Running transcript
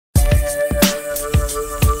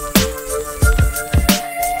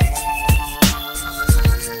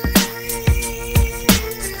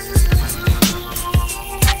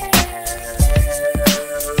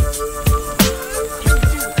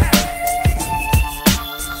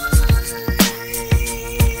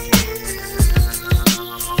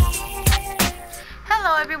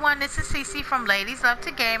this is Cece from Ladies Love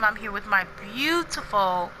to Game. I'm here with my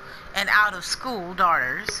beautiful and out of school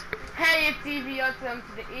daughters. Hey, it's Evie. Welcome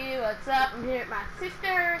to the E. What's up? I'm here with my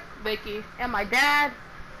sister, Vicky, and my dad,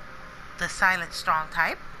 the silent strong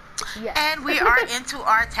type. Yes. And we are into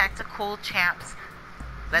our Tacticool Champs.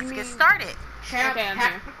 Let's get started.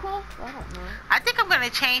 Tacticool? I don't know. I think I'm going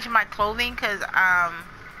to change my clothing because, I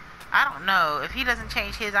don't know. If he doesn't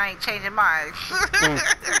change his, I ain't changing mine.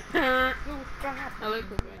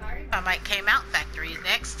 My Mike Came Out Factory is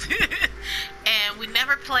next. And we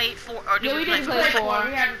never played 4. Or did we play 4?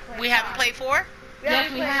 We haven't played 4?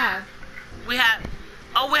 Yes, we have. We have.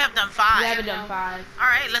 Oh, we have done 5. We haven't done 5.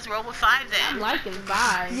 Alright, let's roll with 5 then. I'm liking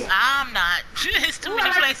 5. Yeah. I'm not. It's too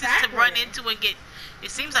many places to run into and get.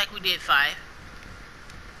 It seems like we did 5.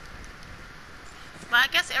 But I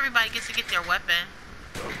guess everybody gets to get their weapon.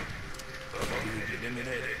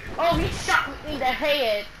 Oh, he shot me in the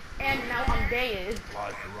head, and now I'm dead.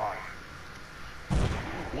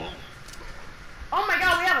 Oh my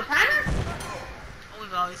god, we have a timer?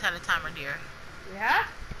 We've always had a timer, dear. Yeah?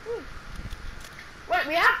 Wait,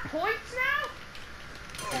 we have points now?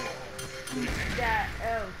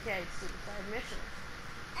 Okay, suicide mission.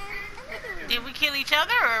 Did we kill each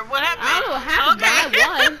other, or what happened? I don't know what happened, but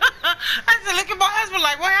I won. I had to look at my husband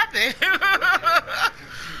like, what happened?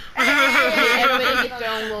 Everybody gets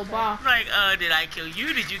their own little boss. Like, did I kill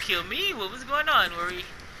you? Did you kill me? What was going on? Were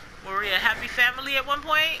we a happy family at one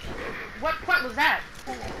point? What point was that?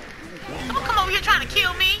 Don't come over here trying to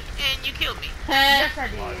kill me, and you killed me. Yes, I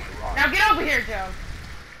did. Now get over here, Joe.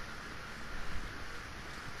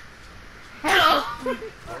 Hello.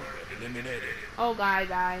 Oh, guy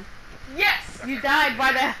died. Yes, you died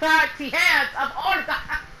by the hearty hands of Olga.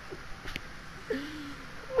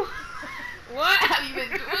 What have you been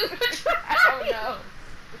doing? I don't know.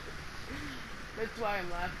 That's why I'm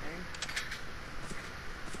laughing.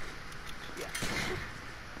 Yeah.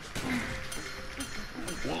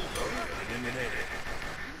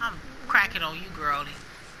 I'm cracking on you, girlie.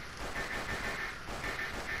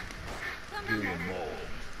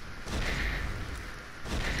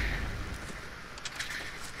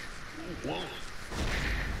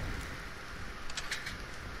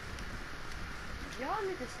 Y'all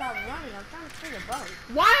need to stop running. I'm trying to kill a bug.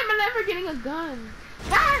 Why am I never getting a gun?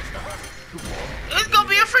 It's gonna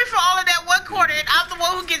be a free for all in that one corner, and I'm the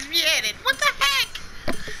one who gets beheaded. What the heck?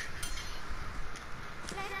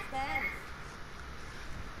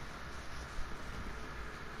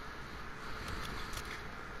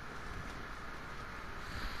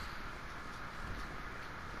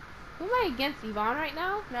 Who am I against, Yvonne, right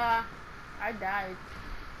now? Nah, I died.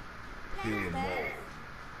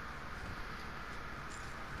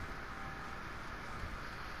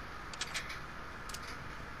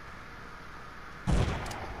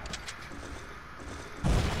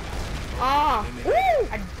 Oh,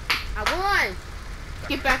 I won.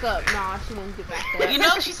 Get back up. Nah, she won't get back up. You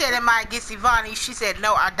know, she said it might get Ivani. She said,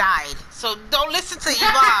 no, I died. So don't listen to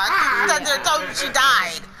Yvonne. Because they told you she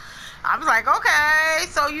died. I was like, okay,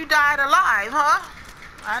 so you died alive, huh?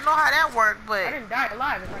 I know how that worked, but... I didn't die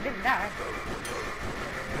alive if I didn't die.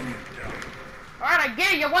 Alright, I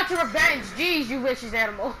get it. You want your revenge. Jeez, you vicious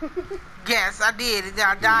animal. Yes, I did. And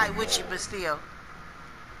I died with you, but still.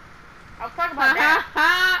 I was talking about that.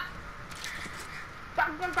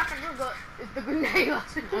 It's the grenade.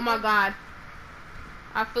 Oh my god.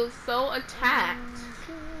 I feel so attacked.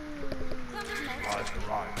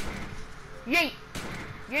 Yeet.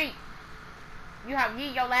 Yeet. You have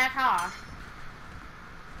yeet your last horse.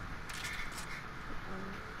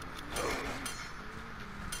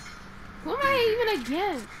 Who am I even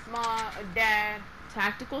against? My dad.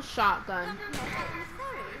 Tactical shotgun.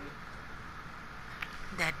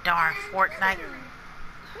 That darn Fortnite.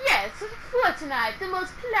 Yes, Fortnite, the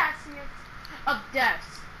most classiest of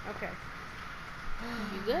deaths. Okay.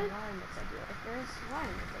 You good? Why must I do it like this? Why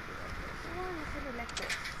must I do it like this? Why must I do it like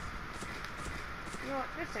this? You know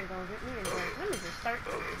what? This ain't gonna get me anywhere. Let me just start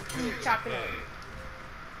chopping it.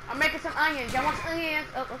 I'm making some onions. Y'all want some onions?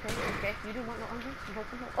 Oh, okay, okay. You don't want no onions? You want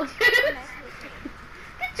some more? Good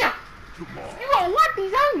job. You gonna want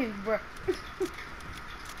these onions, bro. You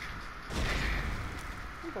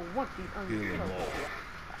gonna want these onions.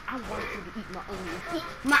 I want you to eat my onions. Eat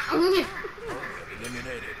my onions.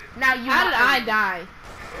 Now you. How did I die?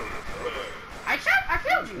 I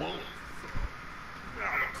killed you.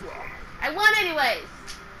 I won anyways.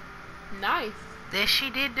 Nice. This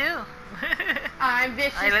she did do. I'm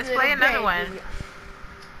vicious. Alright, let's play another one.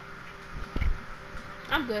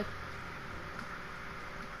 I'm good.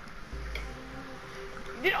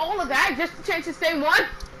 Did all of that just to change the same one?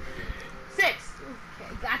 6.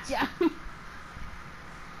 Okay, gotcha.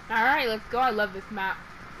 Alright, let's go. I love this map.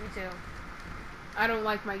 Me too. I don't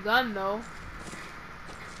like my gun though.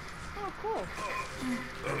 Oh, cool.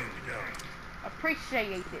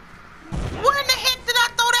 Appreciate it. Where in the heck did I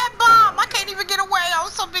throw that bomb? I can't even get away. I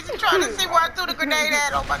was so busy trying to see where I threw the grenade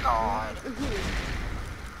at. Oh my god.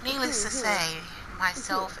 Needless to say,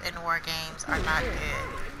 myself and war games are not good.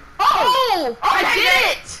 Oh! I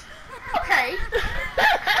did it! Okay.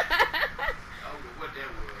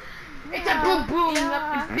 It's a boom boom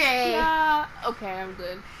up the day. Yeah. Okay, I'm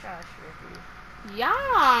good. Shush, Ricky.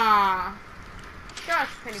 Yeah. Shush,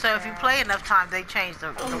 Penny. So if you play enough time, they change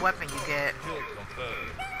the weapon you get.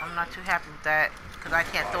 I'm not too happy with that because I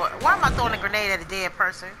can't throw it. Why am I throwing a grenade at a dead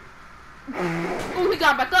person? Oh, he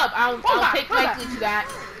got back up. I'll take lightly to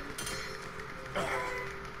that.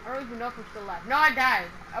 I don't even know if I'm still alive. No, I died.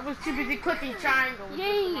 I was too busy clicking triangle with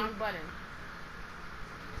the wrong button.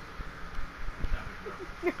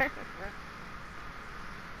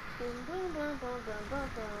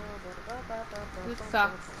 This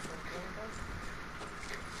sucks.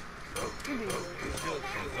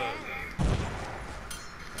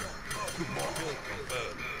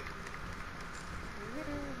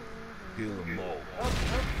 Kill them all.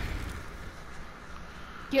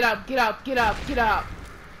 Get up, get up, get up, get up.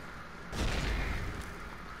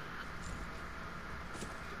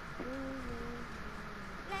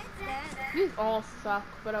 These all suck,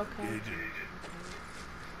 but okay.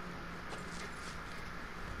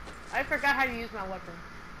 I forgot how to use my weapon.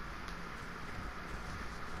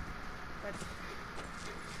 But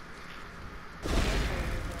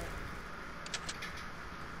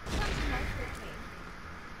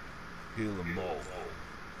Kill them all.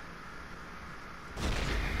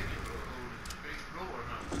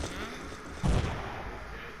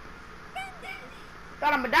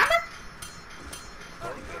 got a Madonna?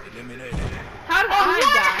 Eliminated. How did Oh, I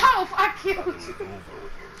what? die? Health! I killed you.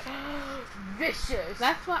 Vicious.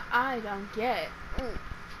 That's what I don't get.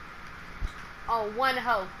 Oh, one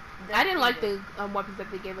health. I didn't like the weapons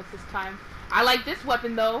that they gave us this time. I like this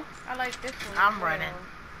weapon though. I like this one. I'm running.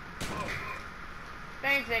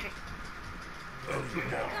 Thanks, Nick.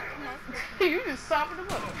 You just softened him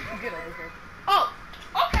up. Get over here. Oh,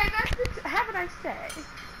 okay, that's it. Have a nice day.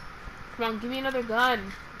 Come on, give me another gun.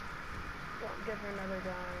 Don't give her another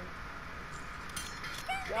gun.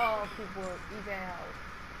 Y'all people are eval.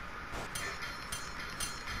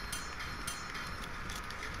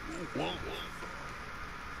 Whoa.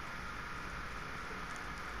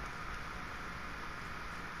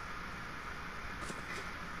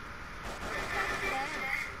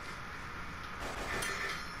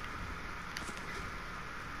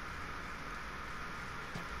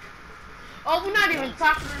 Oh, we're not even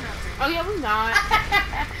talking or nothing. Oh yeah, we're not.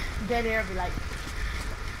 Dead air be like,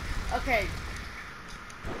 okay.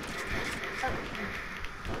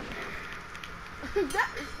 That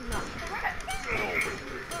is not correct.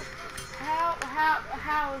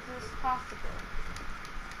 How is this possible?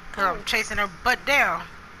 Cause I'm chasing her butt down.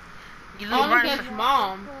 You lose Only running. against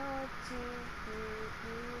mom.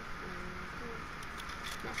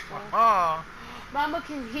 Oh, Mama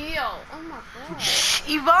can heal. Oh my god.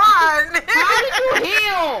 Yvonne. How did you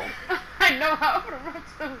heal? I know how to run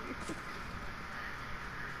to you.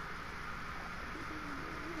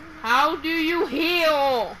 How do you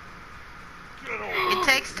heal? It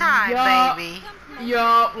takes time, Yeah. baby.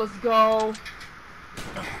 Yup, let's go.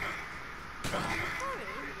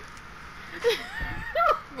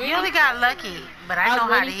 You only got lucky, but I know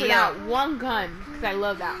was how to waiting for heal. that one gun because I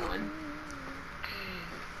love that one.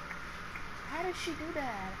 How did she do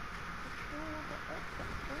that?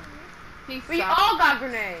 He We sucks. all got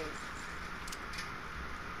grenades.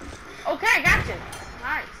 Okay, gotcha.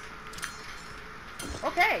 Nice.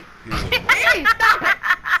 Okay. Hey, stop it.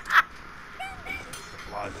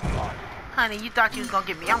 Honey, you thought you was gonna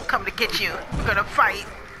get me. I'm coming to get you. We're gonna fight.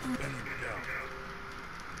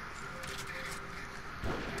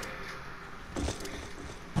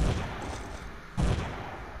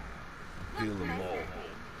 Kill them all.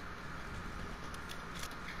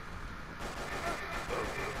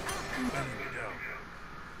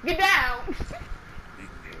 Get down.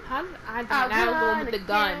 How did I die? Now I'm going with the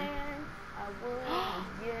gun.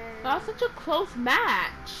 That was such a close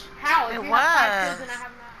match. How? If It you have 5 kills was. and I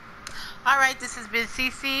have not. All right, this has been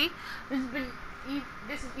CC.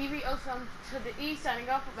 This is Evie Osum to the E signing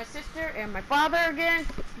off with my sister and my father again.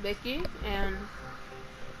 Vicky and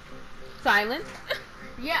Silent.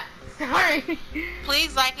 Yeah, sorry.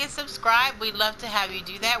 Please like and subscribe. We'd love to have you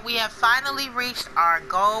do that. We have finally reached our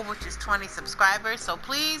goal, which is 20 subscribers. So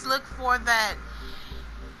please look for that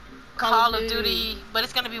Call of Duty, but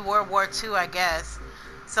it's going to be World War II, I guess.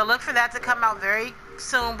 So look for that to come out very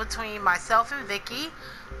soon between myself and Vicky.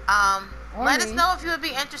 Let us know if you would be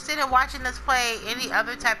interested in watching us play any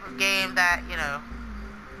other type of game that, you know,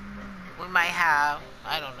 we might have.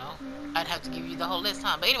 I don't know. I'd have to give you the whole list,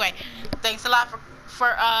 huh? But anyway, thanks a lot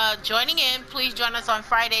for joining in. Please join us on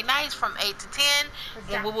Friday nights from 8 to 10,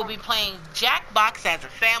 when we will be playing Jackbox as a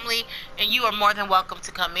family, and you are more than welcome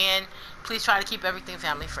to come in. Please try to keep everything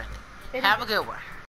family friendly. Have a good one.